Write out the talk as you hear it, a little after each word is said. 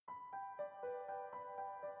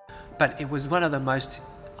But it was one of the most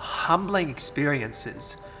humbling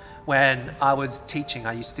experiences when I was teaching.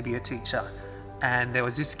 I used to be a teacher, and there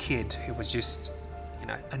was this kid who was just,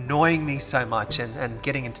 annoying me so much and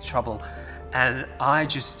getting into trouble. And I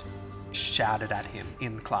just shouted at him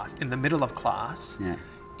in class, in the middle of class,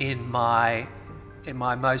 in my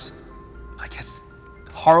most, I guess,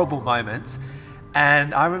 horrible moments.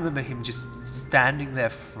 And I remember him just standing there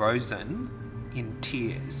frozen in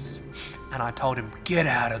tears. And I told him, get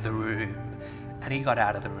out of the room. And he got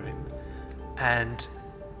out of the room. And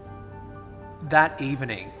that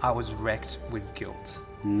evening, I was wrecked with guilt.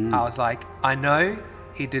 I was like, I know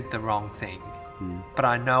he did the wrong thing, but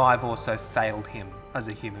I know I've also failed him as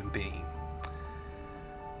a human being.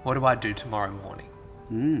 What do I do tomorrow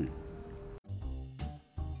morning?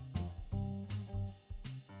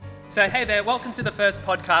 So hey there, welcome to the first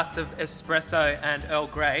podcast of Espresso and Earl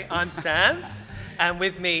Grey. I'm Sam, and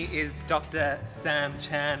with me is Dr. Sam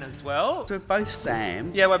Chan as well. So we're both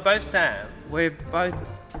Sam. Yeah, we're both Sam. We're both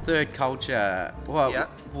third culture,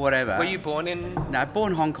 whatever. Were you born in... No,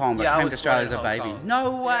 born Hong Kong, but came to Australia as a baby.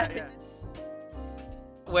 No way! Yeah.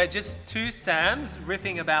 We're just two Sams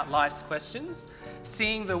riffing about life's questions,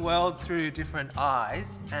 seeing the world through different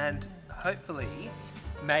eyes, and hopefully,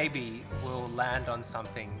 maybe we'll land on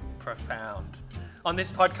something profound. On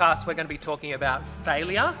this podcast, we're going to be talking about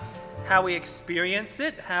failure, how we experience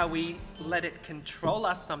it, how we let it control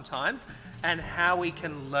us sometimes, and how we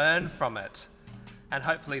can learn from it. And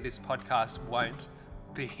hopefully this podcast won't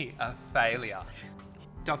be a failure.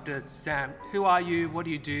 Dr. Sam, who are you? What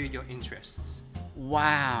do you do? Your interests?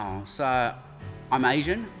 Wow. So I'm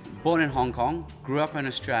Asian, born in Hong Kong, grew up in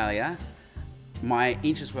Australia. My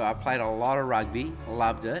interests were I played a lot of rugby,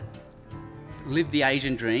 loved it. Lived the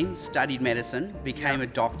Asian dream, studied medicine, became a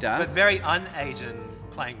doctor. But very un-Asian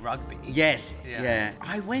playing rugby. Yes, yeah.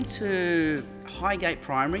 I went to Highgate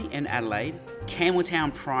Primary in Adelaide,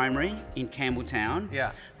 Campbelltown Primary in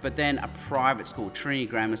Campbelltown, but then a private school, Trinity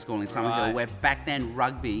Grammar School in Summerhill, where back then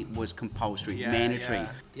rugby was compulsory, mandatory.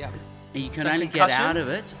 Yeah. And you can only get out of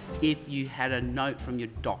it if you had a note from your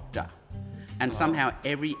doctor. And somehow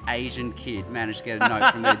every Asian kid managed to get a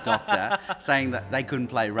note from their doctor saying that they couldn't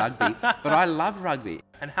play rugby. But I love rugby.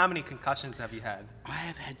 And how many concussions have you had? I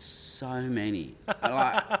have had so many.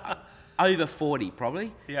 Over 40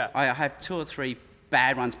 probably. Yeah. I have 2 or 3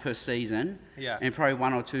 bad ones per season. Yeah. And probably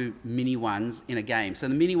 1 or 2 mini ones in a game. So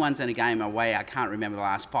the mini ones in a game are way I can't remember the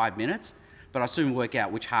last 5 minutes. But I soon work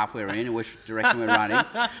out which half we're in and which direction we're running.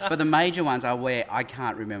 But the major ones are where I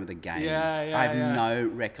can't remember the game. I have no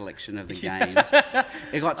recollection of the game.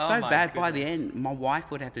 It got so bad by the end, my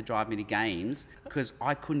wife would have to drive me to games because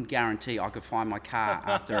I couldn't guarantee I could find my car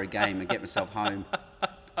after a game and get myself home.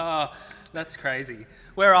 Oh, that's crazy.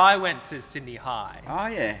 Where I went to Sydney High. Oh,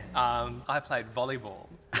 yeah. I played volleyball.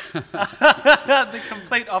 The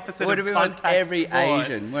complete opposite would of have been contact every sport.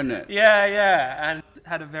 Asian, wouldn't it? Yeah. And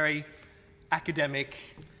had a very academic,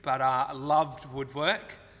 but loved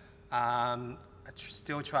woodwork. I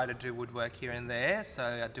still try to do woodwork here and there, so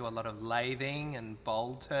I do a lot of lathing and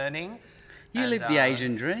bowl turning. You lived the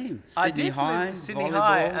Asian dream. Sydney High, Sydney volleyball.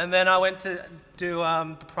 High, and then I went to do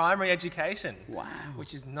primary education. Wow.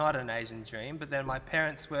 Which is not an Asian dream, but then my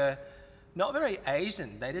parents were not very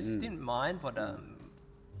Asian. They just didn't mind what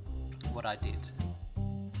I did.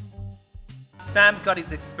 Sam's got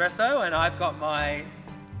his espresso, and I've got my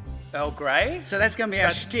Earl Grey. So that's going to be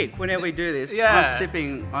our shtick whenever we do this. Yeah. I'm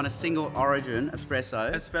sipping on a single origin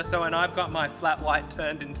espresso. And I've got my flat white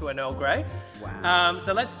turned into an Earl Grey. Wow.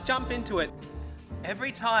 So let's jump into it.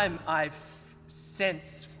 Every time I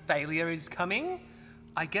sense failure is coming,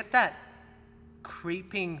 I get that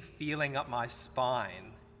creeping feeling up my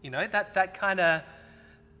spine. You know, that kind of,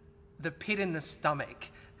 the pit in the stomach.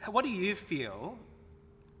 What do you feel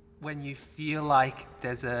when you feel like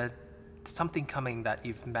there's something coming that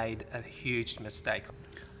you've made a huge mistake?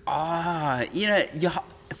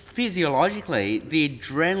 Physiologically, the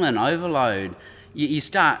adrenaline overload, you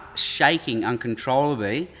start shaking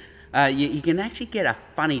uncontrollably. You can actually get a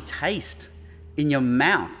funny taste in your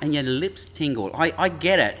mouth and your lips tingle. I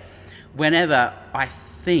get it whenever I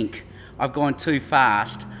think I've gone too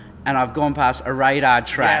fast and I've gone past a radar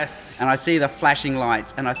track and I see the flashing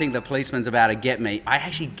lights and I think the policeman's about to get me. I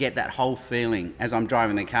actually get that whole feeling as I'm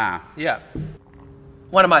driving the car. Yeah.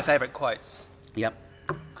 One of my favourite quotes. Yep.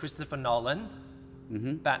 Christopher Nolan,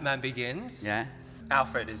 Batman Begins. Yeah.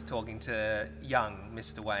 Alfred is talking to young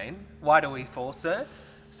Mr. Wayne. Why do we fall, sir?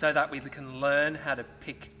 So that we can learn how to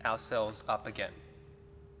pick ourselves up again.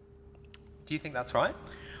 Do you think that's right?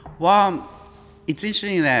 Well, it's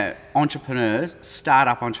interesting that entrepreneurs,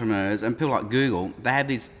 startup entrepreneurs, and people like Google, they have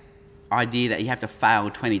this idea that you have to fail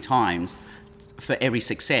 20 times for every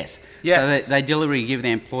success. Yes. So they deliberately give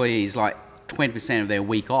their employees like 20% of their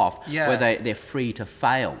week off where they're free to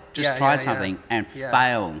fail. Just try something and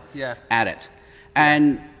fail at it.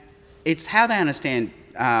 And it's how they understand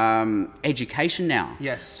education now.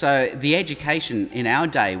 Yes. So the education in our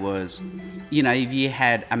day was, you know, if you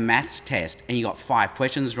had a maths test and you got 5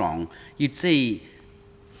 questions wrong, you'd see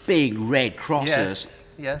big red crosses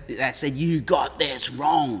that said, you got this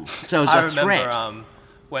wrong. So it was a threat. I remember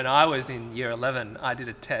when I was in year 11, I did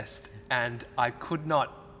a test and I could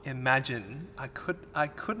not imagine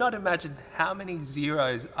how many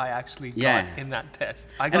zeros I actually got in that test.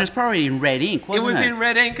 And it's probably in red ink, wasn't it? It was in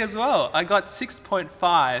red ink as well. I got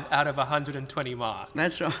 6.5 out of 120 marks.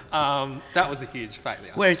 That's right. That was a huge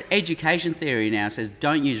failure. Whereas education theory now says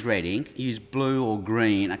don't use red ink, use blue or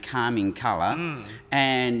green, a calming colour,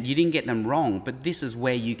 and you didn't get them wrong, but this is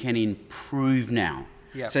where you can improve now.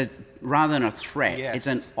 Yep. So it's, rather than a threat, it's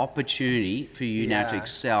an opportunity for you now to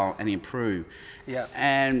excel and improve. Yeah.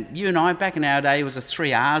 And you and I, back in our day, it was the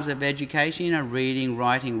 3 R's of education, you know, reading,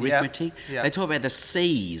 writing, arithmetic. Yep. They talk about the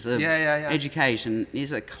C's of education.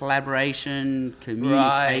 Is it collaboration,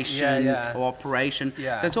 communication, cooperation?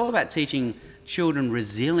 Yeah. So it's all about teaching children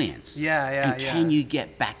resilience. And can you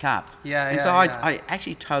get back up? I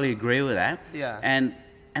actually totally agree with that.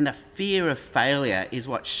 And the fear of failure is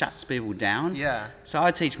what shuts people down. So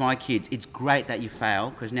I teach my kids, it's great that you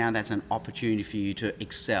fail because now that's an opportunity for you to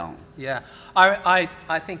excel.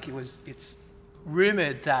 I think it's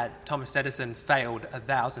rumoured that Thomas Edison failed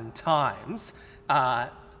 1,000 times. The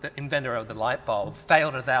inventor of the light bulb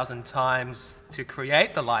failed 1,000 times to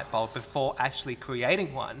create the light bulb before actually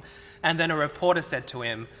creating one. And then a reporter said to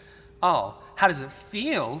him, "Oh, how does it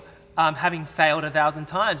feel having failed 1,000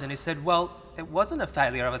 times?" And he said, "Well, it wasn't a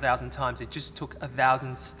failure of 1,000 times. It just took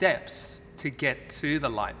 1,000 steps to get to the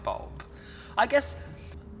light bulb." I guess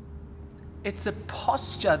it's a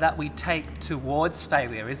posture that we take towards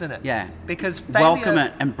failure, isn't it? Because failure... Welcome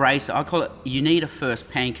it, embrace it. I call it, you need a first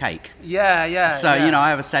pancake. So, you know, I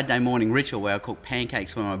have a Saturday morning ritual where I cook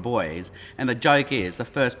pancakes for my boys, and the joke is the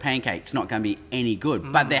first pancake's not going to be any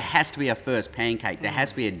good, but there has to be a first pancake. There has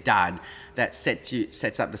to be a dud that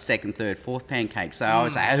sets up the second, third, fourth pancake. So I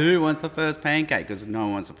always say, who wants the first pancake? Because no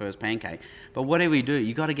one wants the first pancake. But whatever you do,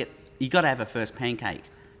 you got to have a first pancake.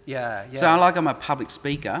 So I'm a public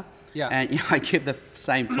speaker, and you know, I give the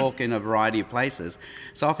same talk in a variety of places.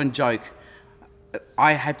 So I often joke,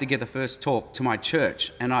 I have to give the first talk to my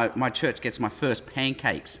church, and my church gets my first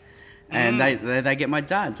pancakes, and they get my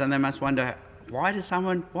duds, and they must wonder, why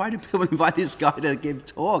do people invite this guy to give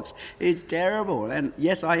talks? It's terrible. And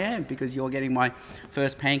yes, I am, because you're getting my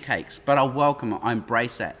first pancakes. But I welcome it. I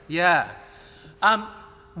embrace that.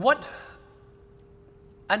 What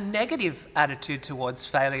a negative attitude towards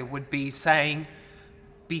failure would be saying,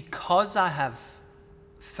 because I have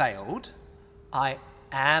failed, I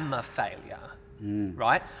am a failure,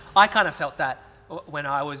 right? I kind of felt that when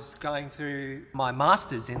I was going through my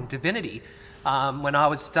master's in divinity. When I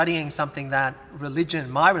was studying something that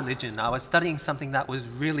I was studying something that was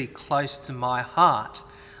really close to my heart,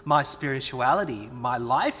 my spirituality. My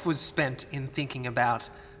life was spent in thinking about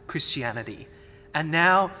Christianity. And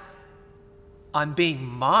now I'm being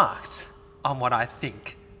marked on what I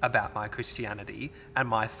think about my Christianity and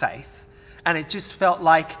my faith. And it just felt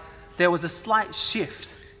like there was a slight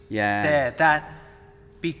shift there, that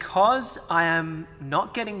because I am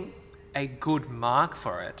not getting a good mark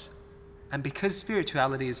for it, and because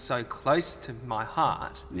spirituality is so close to my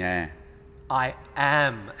heart, I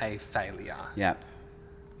am a failure.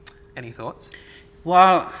 Any thoughts?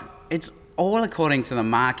 Well, it's all according to the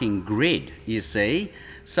marking grid, you see.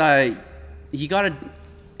 So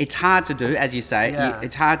it's hard to do, as you say.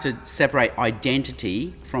 It's hard to separate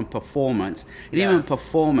identity from performance, and even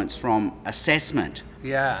performance from assessment.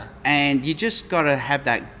 And you just got to have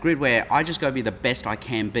that grid where I just got to be the best I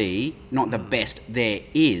can be, not the best there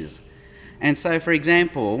is. And so, for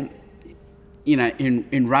example, you know,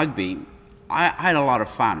 in rugby, I had a lot of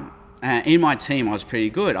fun. In my team, I was pretty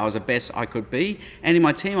good. I was the best I could be. And in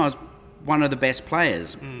my team, I was one of the best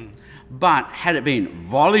players. But had it been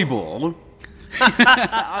volleyball,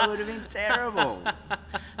 I would have been terrible.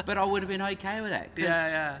 But I would have been okay with that.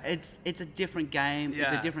 It's a different game.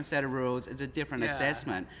 It's a different set of rules. It's a different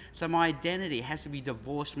assessment. So my identity has to be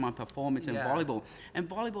divorced from my performance in volleyball. And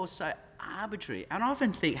volleyball is so arbitrary. And I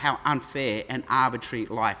often think how unfair and arbitrary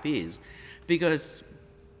life is, because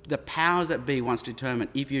the powers that be wants to determine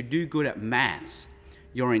if you do good at maths,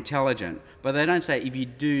 you're intelligent. But they don't say if you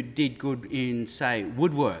did good in, say,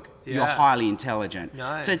 woodwork, you're highly intelligent.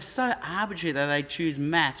 So it's so arbitrary that they choose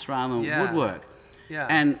maths rather than woodwork. Yeah.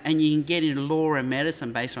 And you can get into law and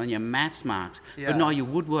medicine based on your maths marks, Yeah. but not your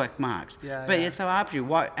woodwork marks. Yeah, but yeah. it's so arbitrary.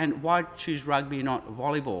 Why choose rugby and not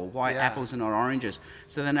volleyball? Why Yeah. apples and not oranges?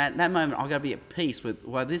 So then at that moment, I've got to be at peace with,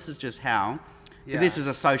 well, this is just how. Yeah. This is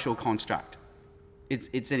a social construct.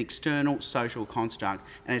 It's an external social construct,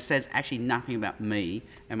 and it says actually nothing about me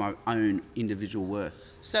and my own individual worth.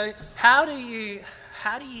 So how do you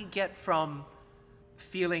get from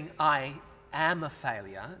feeling I am a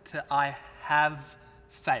failure to I have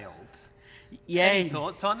failed? Yeah. Any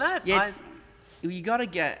thoughts on that? Yeah, you got to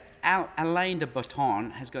get... Alain de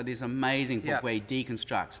Botton has got this amazing book Yeah. where he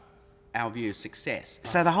deconstructs our view of success.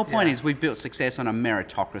 So the whole point Yeah. is we built success on a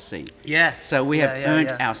meritocracy. Yeah. So we have Yeah, earned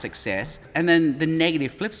yeah. our success. And then the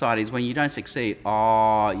negative flip side is when you don't succeed,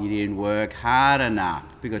 oh, you didn't work hard enough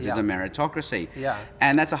because it's a Yeah. meritocracy. Yeah.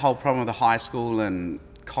 And that's a whole problem with the high school and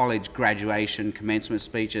college graduation commencement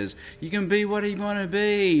speeches. You can be what you want to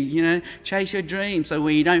be, chase your dreams. So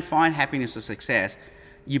when you don't find happiness or success,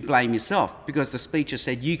 you blame yourself because the speech has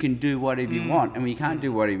said you can do whatever you want. And when you can't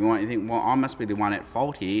do whatever you want, you think, well, I must be the one at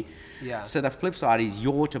fault here. Yeah. So the flip side is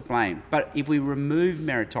you're to blame. But if we remove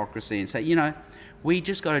meritocracy and say, we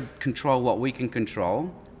just got to control what we can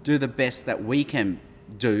control, do the best that we can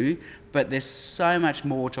do, but there's so much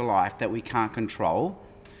more to life that we can't control.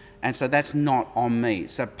 And so that's not on me.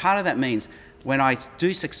 So part of that means when I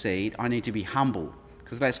do succeed, I need to be humble.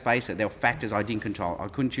 Because let's face it, there were factors I didn't control. I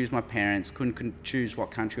couldn't choose my parents, couldn't choose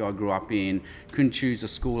what country I grew up in, couldn't choose the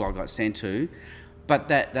school I got sent to. But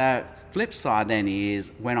the flip side then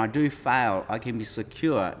is when I do fail, I can be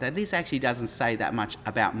secure that this actually doesn't say that much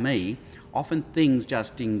about me. Often things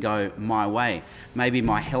just didn't go my way. Maybe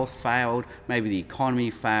my health failed, maybe the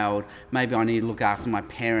economy failed, maybe I need to look after my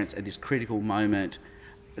parents at this critical moment.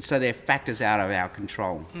 So they're factors out of our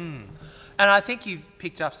control. And I think you've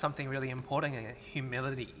picked up something really important,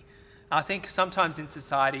 humility. I think sometimes in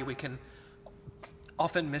society we can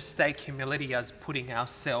often mistake humility as putting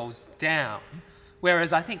ourselves down,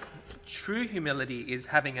 whereas I think true humility is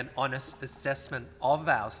having an honest assessment of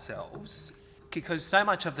ourselves. Because so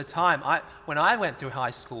much of the time, when I went through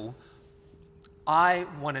high school, I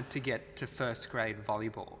wanted to get to first grade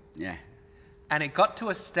volleyball. Yeah. And it got to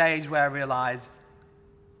a stage where I realised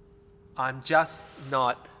I'm just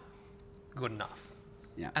not good enough.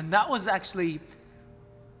 Yeah. And that was actually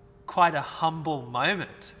quite a humble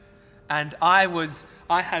moment. And I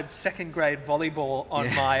had second grade volleyball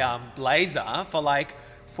on my blazer for like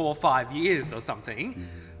 4 or 5 years or something,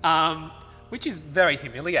 which is very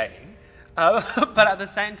humiliating. But at the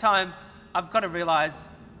same time, I've got to realise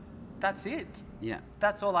that's it. Yeah.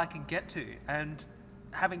 That's all I can get to. And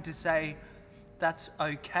having to say that's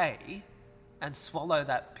okay and swallow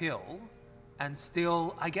that pill and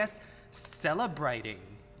still, I guess, celebrating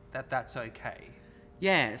that that's okay.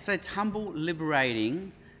 Yeah, so it's humble,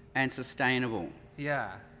 liberating, and sustainable.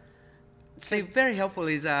 Yeah. See, very helpful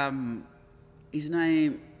is his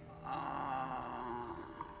name,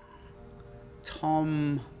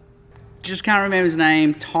 Tom. Just can't remember his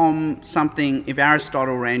name. Tom something. If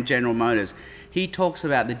Aristotle ran General Motors, he talks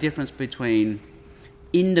about the difference between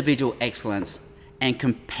individual excellence and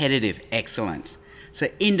competitive excellence. So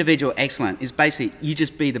individual excellence is basically you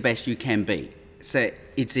just be the best you can be. So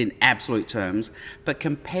it's in absolute terms. But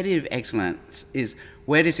competitive excellence is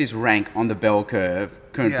where does this rank on the bell curve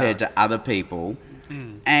compared to other people?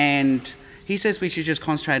 And he says we should just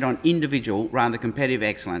concentrate on individual rather than competitive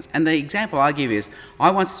excellence. And the example I give is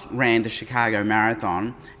I once ran the Chicago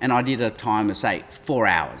Marathon and I did a time of, say, 4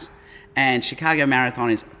 hours. And Chicago Marathon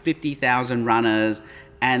is 50,000 runners,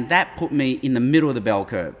 and that put me in the middle of the bell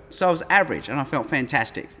curve. So I was average, and I felt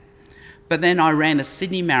fantastic. But then I ran the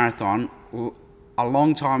Sydney Marathon a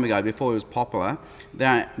long time ago, before it was popular.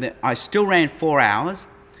 I still ran 4 hours,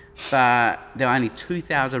 but there were only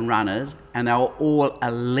 2,000 runners, and they were all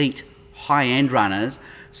elite, high-end runners.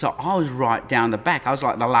 So I was right down the back. I was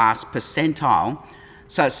like the last percentile.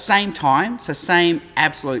 So same time, so same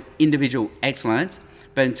absolute individual excellence,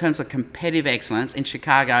 but in terms of competitive excellence, in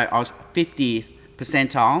Chicago, I was 50th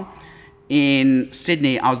percentile. In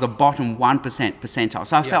Sydney, I was the bottom 1% percentile.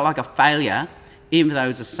 So I felt like a failure, even though it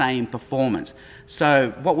was the same performance.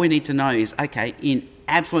 So what we need to know is, okay, in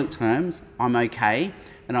absolute terms, I'm okay,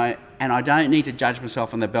 and I don't need to judge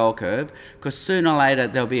myself on the bell curve, because sooner or later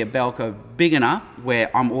there'll be a bell curve big enough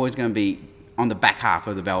where I'm always going to be on the back half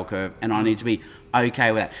of the bell curve, and I need to be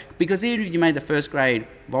okay with that. Because even if you made the first grade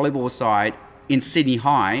volleyball side in Sydney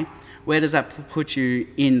High, where does that put you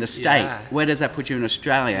in the state? Yeah. Where does that put you in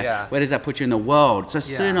Australia? Yeah. Where does that put you in the world? So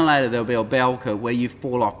sooner or later there'll be a bell curve where you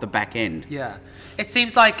fall off the back end. Yeah. It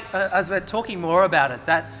seems like, as we're talking more about it,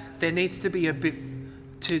 that there needs to be a bit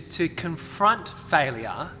to confront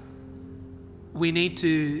failure, we need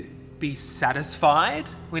to be satisfied,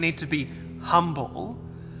 we need to be humble,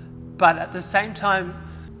 but at the same time,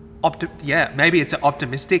 maybe it's an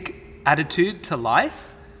optimistic attitude to life.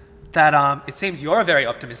 That it seems you're a very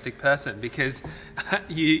optimistic person, because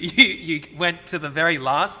you went to the very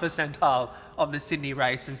last percentile of the Sydney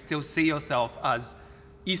race and still see yourself as,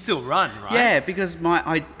 you still run, right? Yeah, because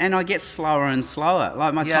I get slower and slower.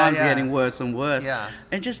 Like my times are getting worse and worse. Yeah.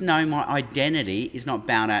 And just knowing my identity is not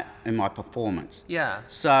bound out in my performance. Yeah.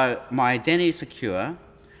 So my identity is secure.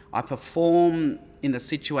 I perform in the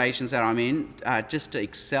situations that I'm in just to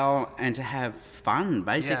excel and to have fun,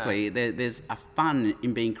 basically. Yeah. There's a fun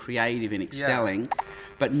in being creative and excelling,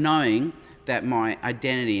 but knowing that my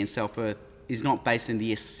identity and self-worth is not based in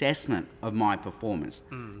the assessment of my performance.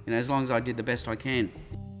 As long as I did the best I can.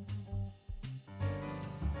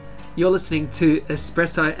 You're listening to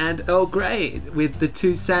Espresso and Earl Grey with the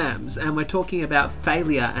two Sams, and we're talking about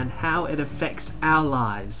failure and how it affects our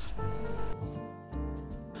lives.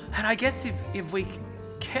 And I guess if we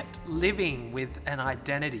kept living with an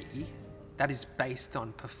identity that is based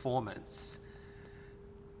on performance,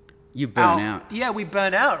 you burn out. Yeah, we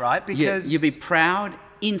burn out, right? Because you'll be proud,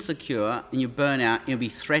 insecure, and you burn out, and you'll be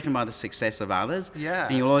threatened by the success of others. Yeah.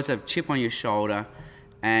 And you'll always have a chip on your shoulder,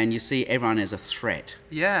 and you see everyone as a threat.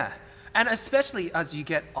 Yeah. And especially as you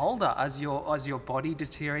get older, as your body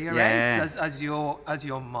deteriorates, as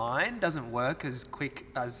your mind doesn't work as quick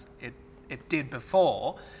as it did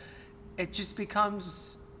before, it just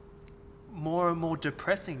becomes more and more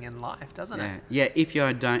depressing in life, doesn't it? Yeah, if your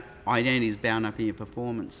identity is bound up in your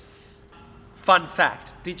performance. Fun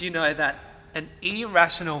fact, did you know that an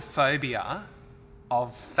irrational phobia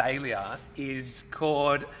of failure is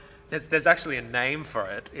called, there's actually a name for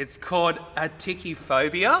it, it's called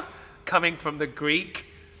atikiphobia, coming from the Greek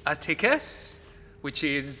atikos, which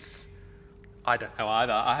is, I don't know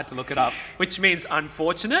either, I had to look it up, which means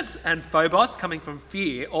unfortunate, and phobos coming from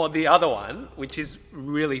fear, or the other one, which is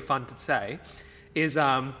really fun to say, is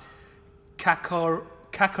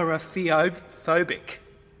kakorophobic,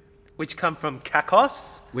 which come from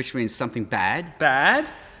kakos, which means something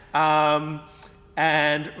bad. And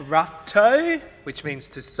rapto, which means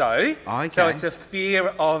to sow. Okay. So it's a fear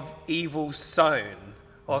of evil sown,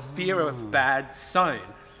 or fear of bad sown.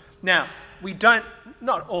 Now,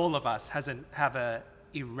 not all of us have a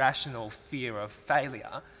irrational fear of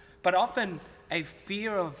failure, but often a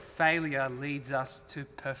fear of failure leads us to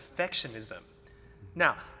perfectionism.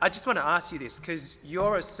 Now, I just want to ask you this, because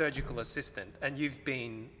you're a surgical assistant and you've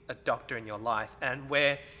been a doctor in your life, and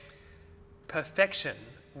where perfection,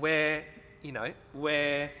 where you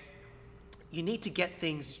need to get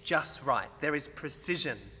things just right, there is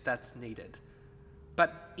precision that's needed.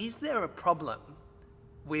 But is there a problem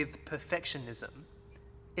with perfectionism?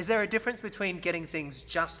 Is there a difference between getting things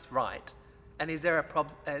just right, and is there a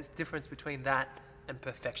difference between that and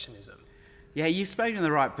perfectionism? Yeah, you've spoken to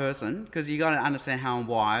the right person, because you got to understand how I'm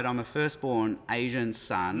wired. I'm a firstborn Asian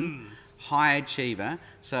son, high achiever.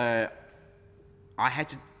 So I had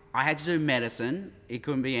to do medicine. It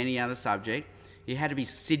couldn't be any other subject. It had to be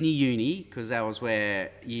Sydney Uni, because that was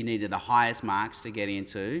where you needed the highest marks to get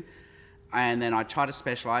into. And then I tried to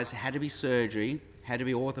specialise. It had to be surgery, had to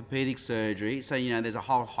be orthopaedic surgery. So, there's a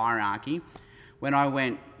whole hierarchy. When I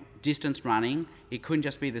went distance running, it couldn't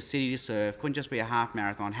just be the City to Surf, couldn't just be a half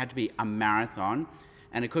marathon, it had to be a marathon.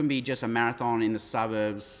 And it couldn't be just a marathon in the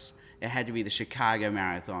suburbs, it had to be the Chicago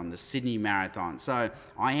Marathon, the Sydney Marathon. So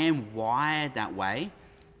I am wired that way,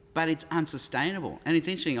 but it's unsustainable. And it's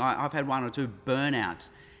interesting, I've had 1 or 2 burnouts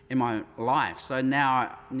in my life. So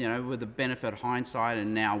now, with the benefit of hindsight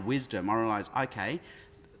and now wisdom, I realise, okay,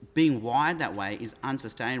 being wired that way is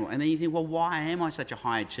unsustainable. And then you think, well, why am I such a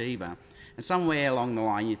high achiever? And somewhere along the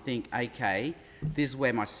line you think, okay, this is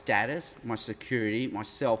where my status, my security, my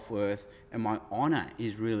self-worth and my honour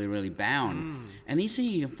is really, really bound. And this thing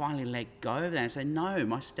you can finally let go of that and say, no,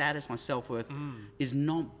 my status, my self-worth is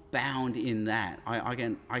not bound in that. I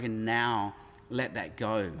can now let that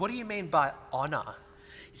go. What do you mean by honour?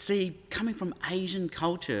 See, coming from Asian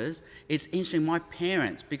cultures, it's interesting. My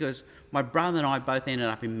parents, because my brother and I both ended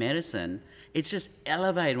up in medicine, it's just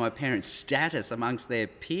elevated my parents' status amongst their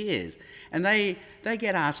peers. And they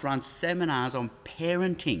get asked to run seminars on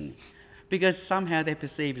parenting, because somehow they're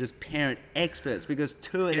perceived as parent experts, because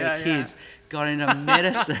 2 of their kids got into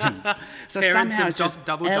medicine. So parents somehow it's just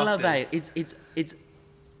elevated. It's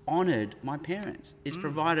honoured my parents. It's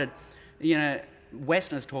provided,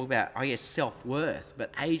 Westerners talk about, I guess, self-worth,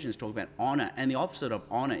 but Asians talk about honour, and the opposite of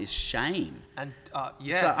honour is shame. And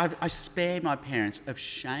So I spared my parents of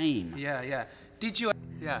shame. Yeah. Did you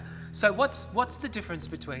Yeah. So what's the difference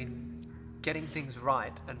between getting things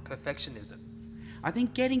right and perfectionism? I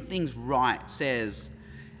think getting things right says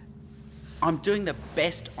I'm doing the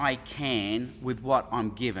best I can with what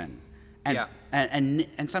I'm given. And, Yeah.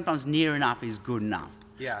 and sometimes near enough is good enough.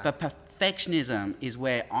 Yeah. But perfectionism is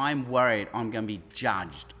where I'm worried I'm going to be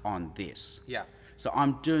judged on this. Yeah. So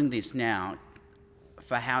I'm doing this now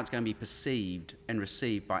for how it's going to be perceived and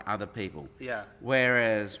received by other people. Yeah.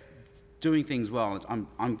 Whereas doing things well,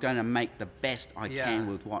 I'm going to make the best I Yeah. can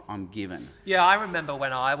with what I'm given. Yeah, I remember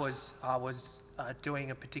when I was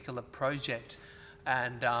doing a particular project,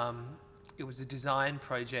 and it was a design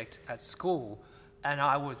project at school, and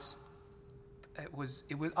I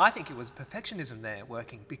think it was perfectionism there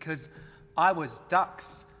working, because I was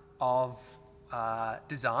dux of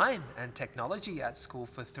design and technology at school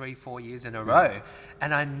for 3-4 years in a row,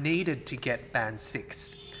 and I needed to get band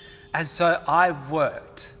 6, and so I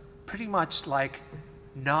worked pretty much like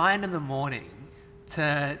 9 in the morning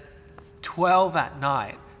to 12 at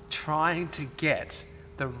night trying to get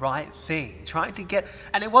the right thing,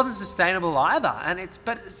 and it wasn't sustainable either.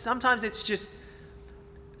 But sometimes it's just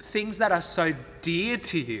things that are so dear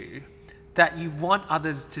to you that you want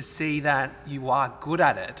others to see that you are good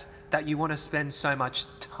at it, that you want to spend so much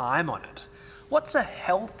time on it. What's a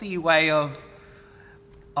healthy way of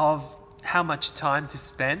how much time to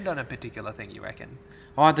spend on a particular thing, you reckon?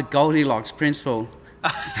 Oh, the Goldilocks principle.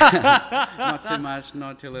 Not too much,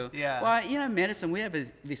 not too little. Yeah. Well, medicine, we have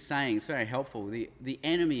this saying, it's very helpful. The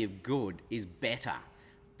enemy of good is better,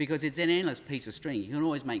 because it's an endless piece of string. You can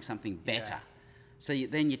always make something better. Yeah. So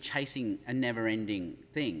then you're chasing a never-ending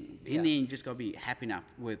thing. In the end, you just got to be happy enough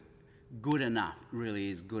with good enough. It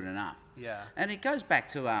really is good enough. Yeah. And it goes back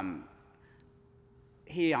to,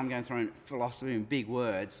 here I'm going to throw in philosophy in big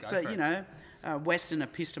words, Go for it. Western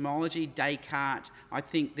epistemology, Descartes, I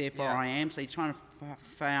think, therefore Yeah. I am. So he's trying to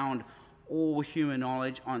found all human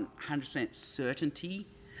knowledge on 100% certainty.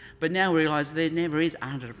 But now we realise there never is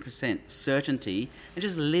 100% certainty, and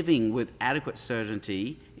just living with adequate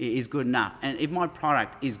certainty is good enough. And if my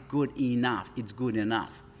product is good enough, it's good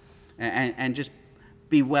enough. And just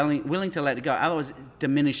be willing to let it go. Otherwise,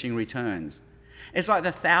 diminishing returns. It's like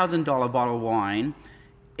the $1,000 bottle of wine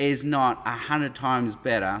is not 100 times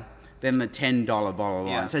better than the $10 bottle of wine.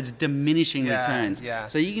 Yeah. So it's diminishing Yeah, returns. yeah.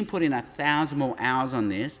 So you can put in 1,000 more hours on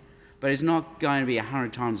this, but it's not going to be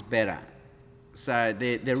 100 times better. So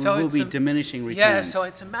there will be diminishing returns. Yeah, so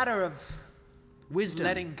it's a matter of Wisdom.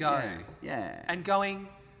 letting go. Yeah. And going,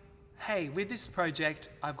 hey, with this project,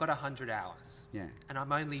 I've got 100 hours. Yeah. And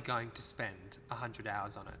I'm only going to spend 100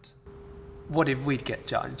 hours on it. What if we get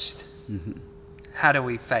judged? Mm-hmm. How do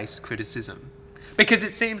we face criticism? Because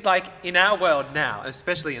it seems like in our world now,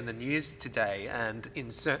 especially in the news today and in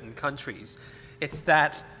certain countries, it's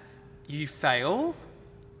that you fail,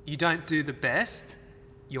 you don't do the best,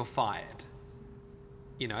 you're fired.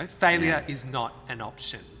 Failure is not an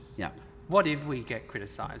option. Yep. What if we get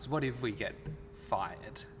criticised? What if we get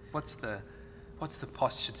fired? What's the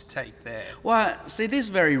posture to take there? Well, see, this is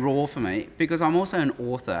very raw for me, because I'm also an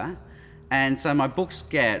author, and so my books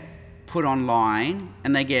get put online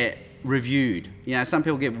and they get reviewed. Some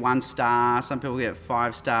people get 1 star, some people get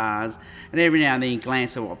 5 stars, and every now and then you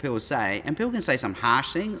glance at what people say, and people can say some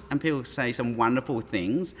harsh things, and people can say some wonderful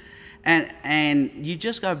things, and you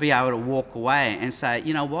just got to be able to walk away and say,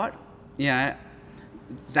 you know what,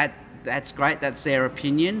 that's great, that's their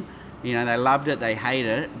opinion, they loved it, they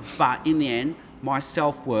hated it, but in the end, my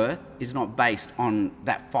self-worth is not based on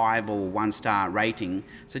that 5 or 1 star rating.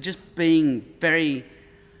 So just being very,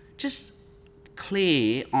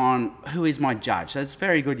 clear on who is my judge. So it's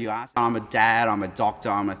very good you ask. I'm a dad, I'm a doctor,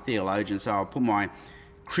 I'm a theologian, so I'll put my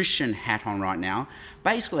Christian hat on right now.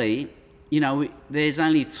 Basically, there's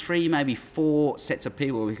only 3, maybe 4 sets of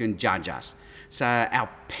people who can judge us. So our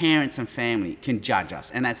parents and family can judge us,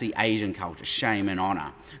 and that's the Asian culture, shame and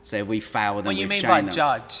honour. So if we fail them, What you we've mean shamed by them.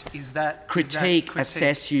 judge? Is that Critique,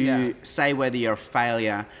 assess you, Yeah. say whether you're a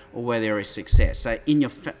failure or whether you're a success. So in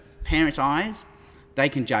your parents' eyes, they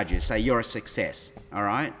can judge you, say you're a success, all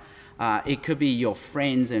right? It could be your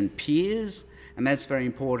friends and peers, and that's very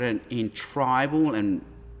important in tribal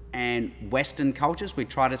and Western cultures. We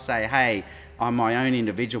try to say, hey, I'm my own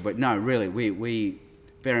individual, but no, really, we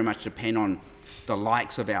very much depend on the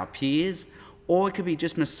likes of our peers, or it could be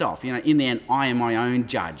just myself. In the end, I am my own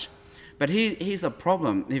judge. But here's the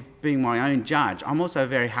problem. If being my own judge, I'm also a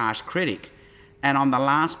very harsh critic, and I'm the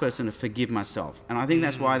last person to forgive myself. And I think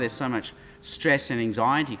that's why there's so much stress and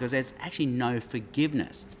anxiety, because there's actually no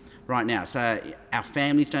forgiveness right now. So our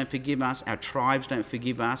families don't forgive us, our tribes don't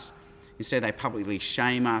forgive us. Instead, they publicly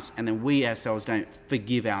shame us, and then we ourselves don't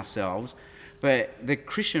forgive ourselves. But the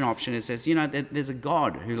Christian option is says, there's a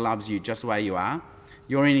God who loves you just the way you are.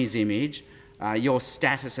 You're in his image. Your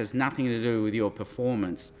status has nothing to do with your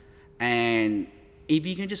performance. And if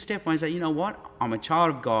you can just step away and say, you know what? I'm a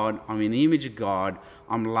child of God. I'm in the image of God.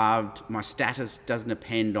 I'm loved. My status doesn't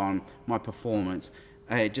depend on my performance.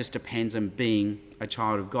 It just depends on being a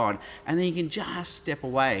child of God. And then you can just step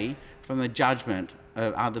away from the judgment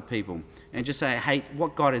of other people and just say, hey,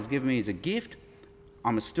 what God has given me is a gift.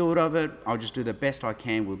 I'm a steward of it. I'll just do the best I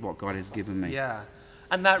can with what God has given me. Yeah.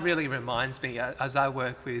 And that really reminds me, as I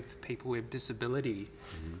work with people with disability,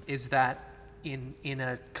 is that in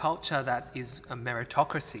a culture that is a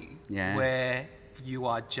meritocracy, where you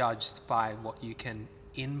are judged by what you can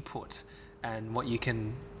input and what you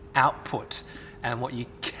can output and what you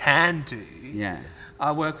can do. Yeah.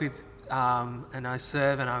 I work with and I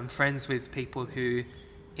serve and I'm friends with people who,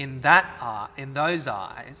 in those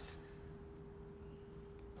eyes,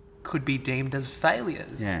 could be deemed as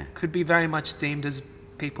failures. Yeah. Could be very much deemed as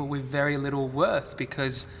people with very little worth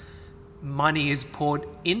because money is poured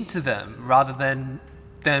into them rather than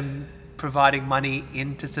them providing money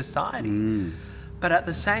into society. But at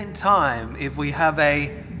the same time, if we have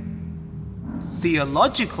a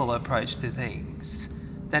theological approach to things,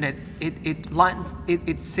 then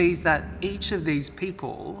it sees that each of these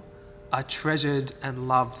people are treasured and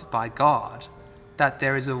loved by God, that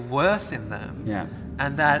there is a worth in them,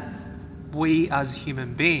 and that we as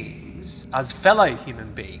human beings, as fellow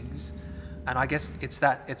human beings, and I guess it's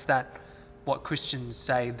that what Christians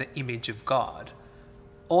say, the image of God.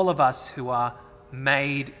 All of us who are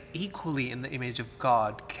made equally in the image of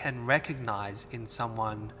God can recognize in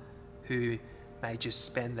someone who may just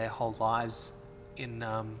spend their whole lives in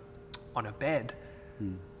on a bed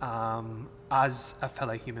as a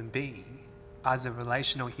fellow human being, as a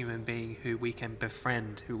relational human being who we can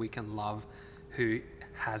befriend, who we can love, who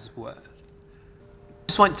has worth. I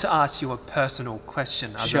just want to ask you a personal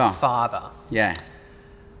question as a father. Yeah.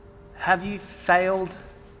 Have you failed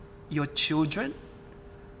your children?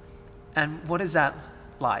 And what is that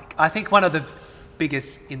like? I think one of the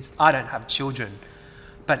biggest, I don't have children,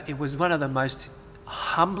 but it was one of the most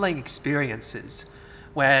humbling experiences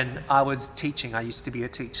when I was teaching. I used to be a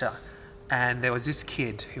teacher, and there was this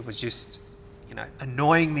kid who was just,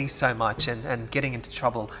 annoying me so much and getting into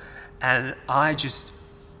trouble. And I just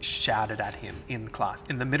shouted at him in class,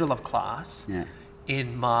 in the middle of class,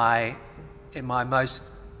 in my most,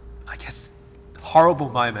 I guess, horrible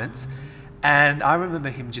moments. And I remember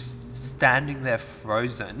him just standing there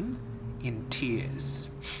frozen in tears.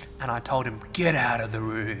 And I told him, get out of the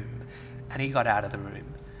room. And he got out of the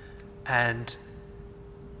room. And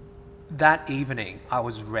that evening, I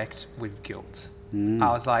was wrecked with guilt.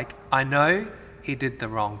 I was like, I know he did the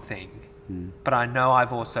wrong thing, but I know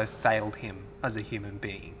I've also failed him as a human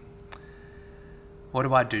being. What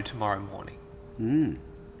do I do tomorrow morning?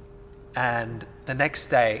 And the next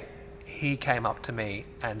day, he came up to me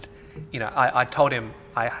and, I told him,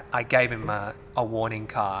 I gave him a warning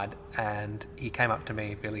card, and he came up to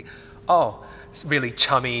me really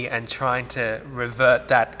chummy and trying to revert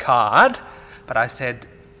that card. But I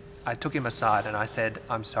took him aside and I said,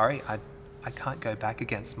 I'm sorry, I can't go back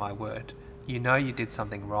against my word. You did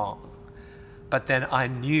something wrong. But then I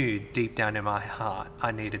knew deep down in my heart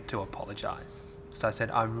I needed to apologize. So I said,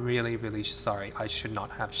 I'm really, really sorry. I should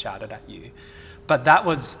not have shouted at you. But that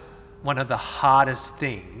was one of the hardest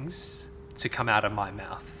things to come out of my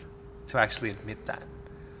mouth, to actually admit that.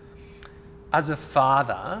 As a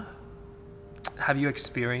father, have you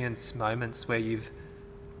experienced moments where you've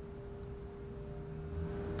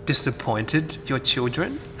disappointed your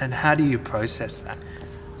children, and how do you process that?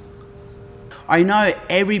 I know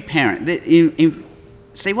every parent.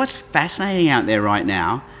 See, what's fascinating out there right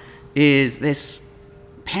now is there's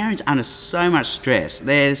parents under so much stress.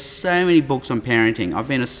 There's so many books on parenting. I've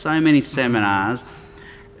been to so many seminars.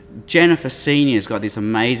 Jennifer Senior's got this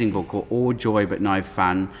amazing book called All Joy But No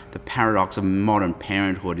Fun, The Paradox of Modern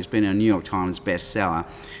Parenthood. It's been a New York Times bestseller.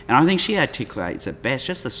 And I think she articulates it best,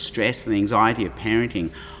 just the stress and the anxiety of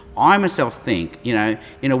parenting. I myself think, in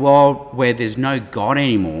a world where there's no God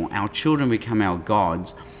anymore, our children become our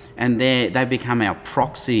gods, and they become our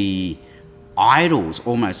proxy idols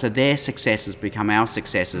almost. So their successes become our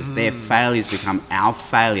successes, their failures become our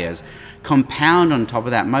failures. Compound on top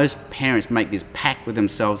of that, most parents make this pact with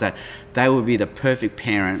themselves that they will be the perfect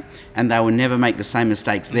parent and they will never make the same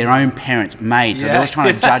mistakes their own parents made. So they're always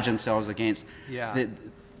trying to judge themselves against how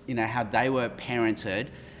they were parented.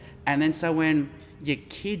 And then so when your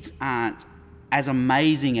kids aren't as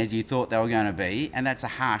amazing as you thought they were going to be, and that's a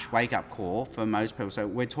harsh wake-up call for most people. So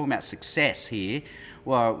we're talking about success here.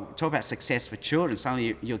 Well, talk about success for children.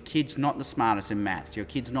 Suddenly your kid's not the smartest in maths, your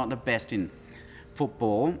kid's not the best in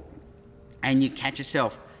football, and you catch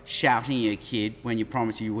yourself shouting at your kid when you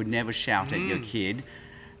promised you would never shout at your kid.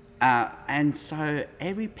 And so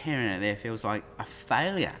every parent out there feels like a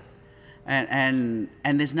failure. And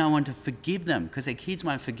there's no one to forgive them because their kids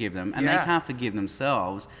won't forgive them, and they can't forgive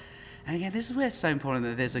themselves. And again, this is where it's so important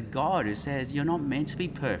that there's a God who says you're not meant to be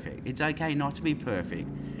perfect. It's okay not to be perfect.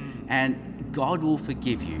 And God will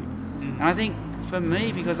forgive you. And I think for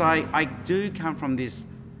me, because I do come from this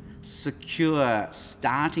secure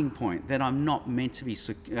starting point that I'm not meant to be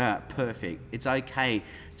perfect. It's okay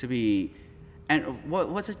to be... And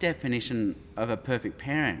what's the definition of a perfect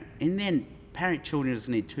parent? In the end, parent children just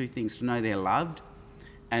need two things: to know they're loved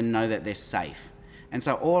and know that they're safe. And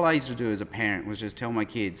so all I used to do as a parent was just tell my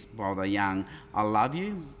kids while they're young, I love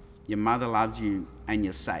you, your mother loves you, and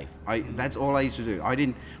you're safe. That's all I used to do. I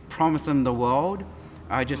didn't promise them the world.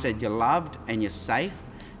 I just said, you're loved and you're safe.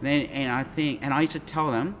 And I used to tell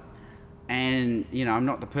them, and I'm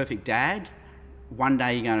not the perfect dad. One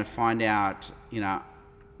day you're going to find out,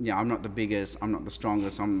 I'm not the biggest, I'm not the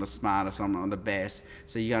strongest, I'm not the smartest, I'm not the best.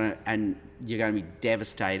 So you're going to be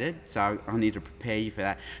devastated. So I need to prepare you for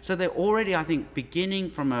that. So they're already, I think, beginning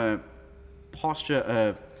from a posture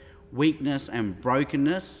of weakness and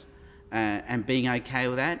brokenness, and being okay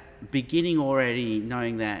with that. Beginning already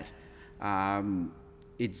knowing that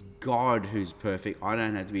it's God who's perfect. I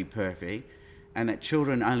don't have to be perfect. And that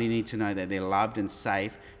children only need to know that they're loved and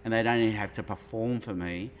safe, and they don't even have to perform for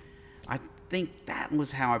me. I think that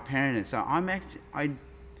was how I parented. So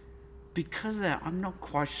because of that, I'm not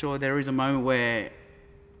quite sure. There is a moment where,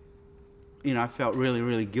 I felt really,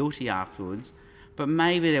 really guilty afterwards. But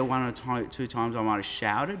maybe there were one or two times I might have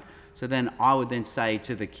shouted. So then I would then say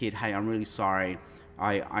to the kid, hey, I'm really sorry.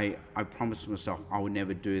 I promised myself I would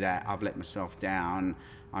never do that. I've let myself down.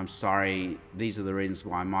 I'm sorry. These are the reasons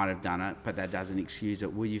why I might have done it, but that doesn't excuse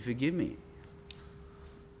it. Will you forgive me?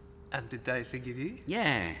 And did they forgive you?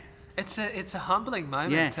 Yeah. It's a humbling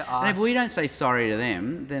moment to ask. And if we don't say sorry to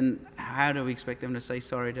them, then how do we expect them to say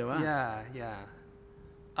sorry to us? Yeah.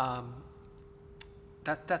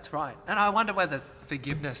 That's right. And I wonder whether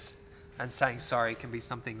forgiveness and saying sorry can be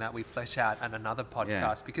something that we flesh out in another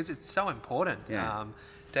podcast, because it's so important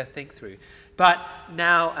to think through. But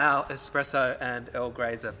now our espresso and Earl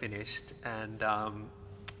Greys are finished, and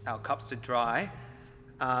our cups are dry.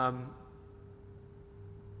 I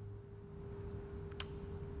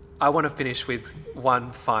want to finish with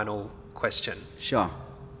one final question. Sure.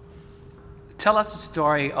 Tell us a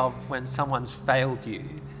story of when someone's failed you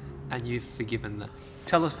and you've forgiven them.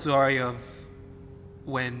 Tell a story of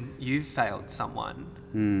when you've failed someone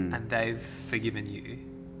and they've forgiven you.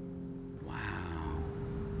 Wow.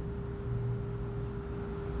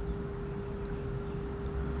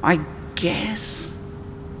 I guess,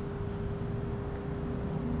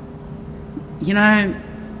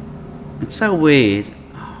 it's so weird.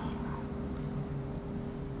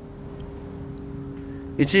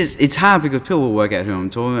 It's hard because people will work out who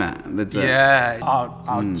I'm talking about.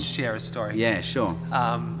 I'll share a story. Yeah, sure.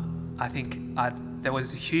 I think there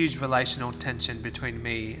was a huge relational tension between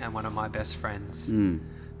me and one of my best friends,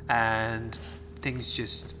 and things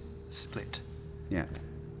just split. Yeah.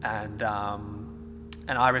 And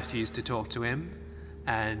I refused to talk to him,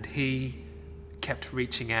 and he kept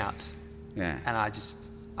reaching out. Yeah. And I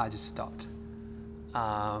just stopped.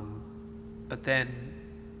 But then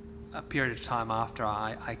a period of time after,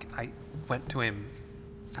 I went to him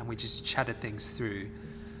and we just chatted things through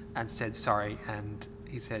and said sorry. And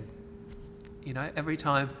he said, every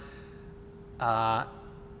time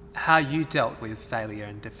how you dealt with failure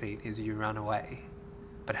and defeat is you run away,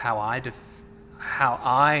 but how I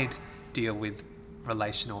deal with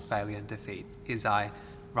relational failure and defeat is I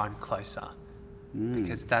run closer,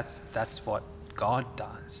 because that's what God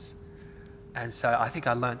does. And so I think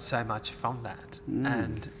I learned so much from that.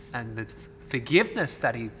 And the forgiveness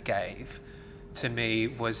that he gave to me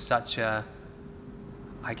was such a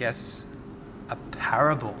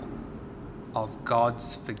parable of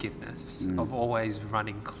God's forgiveness, of always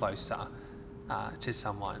running closer to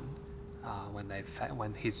someone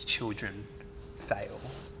when his children fail.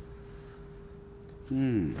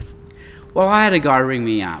 Well, I had a guy ring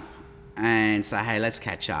me up and say, hey, let's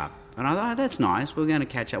catch up. And I thought, that's nice. We're going to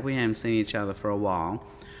catch up. We haven't seen each other for a while.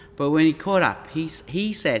 But when he caught up, he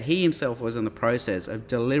said he himself was in the process of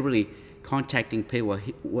deliberately contacting people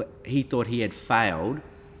he thought he had failed,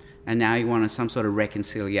 and now he wanted some sort of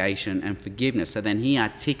reconciliation and forgiveness. So then he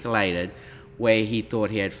articulated where he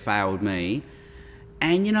thought he had failed me,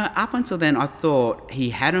 And, you know, up until then, I thought he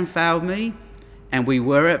hadn't failed me and we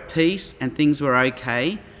were at peace and things were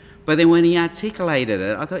okay. But then when he articulated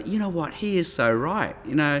it, I thought, you know what, he is so right.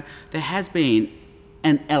 You know, there has been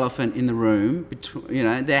an elephant in the room. You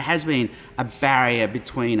know, there has been a barrier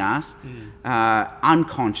between us,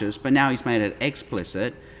 unconscious, but now he's made it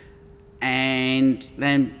explicit. And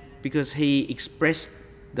then because he expressed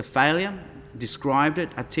the failure, described it,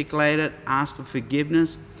 articulated it, asked for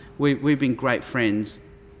forgiveness, we've been great friends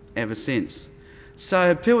ever since.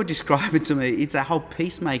 So people describe it to me, it's a whole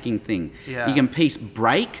peacemaking thing. Yeah. You can peace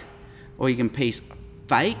break, or you can peace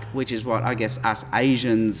fake, which is what I guess us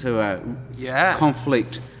Asians who are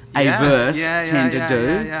conflict averse tend to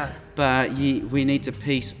do. But we need to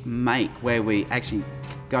peace make, where we actually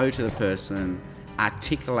go to the person,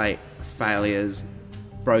 articulate failures,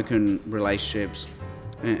 broken relationships,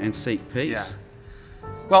 and seek peace. Yeah.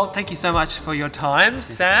 Well, thank you so much for your time,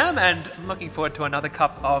 Sam, and I'm looking forward to another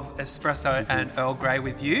cup of espresso and Earl Grey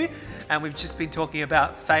with you. And we've just been talking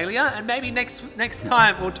about failure, and maybe next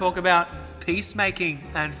time we'll talk about peacemaking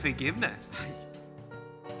and forgiveness.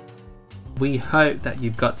 We hope that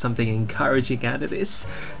you've got something encouraging out of this,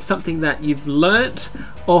 something that you've learnt,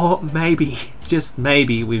 or maybe, just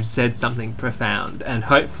maybe, we've said something profound, and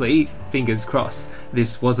hopefully, fingers crossed,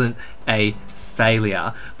 this wasn't a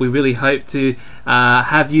failure. We really hope to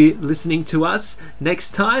have you listening to us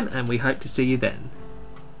next time, and we hope to see you then.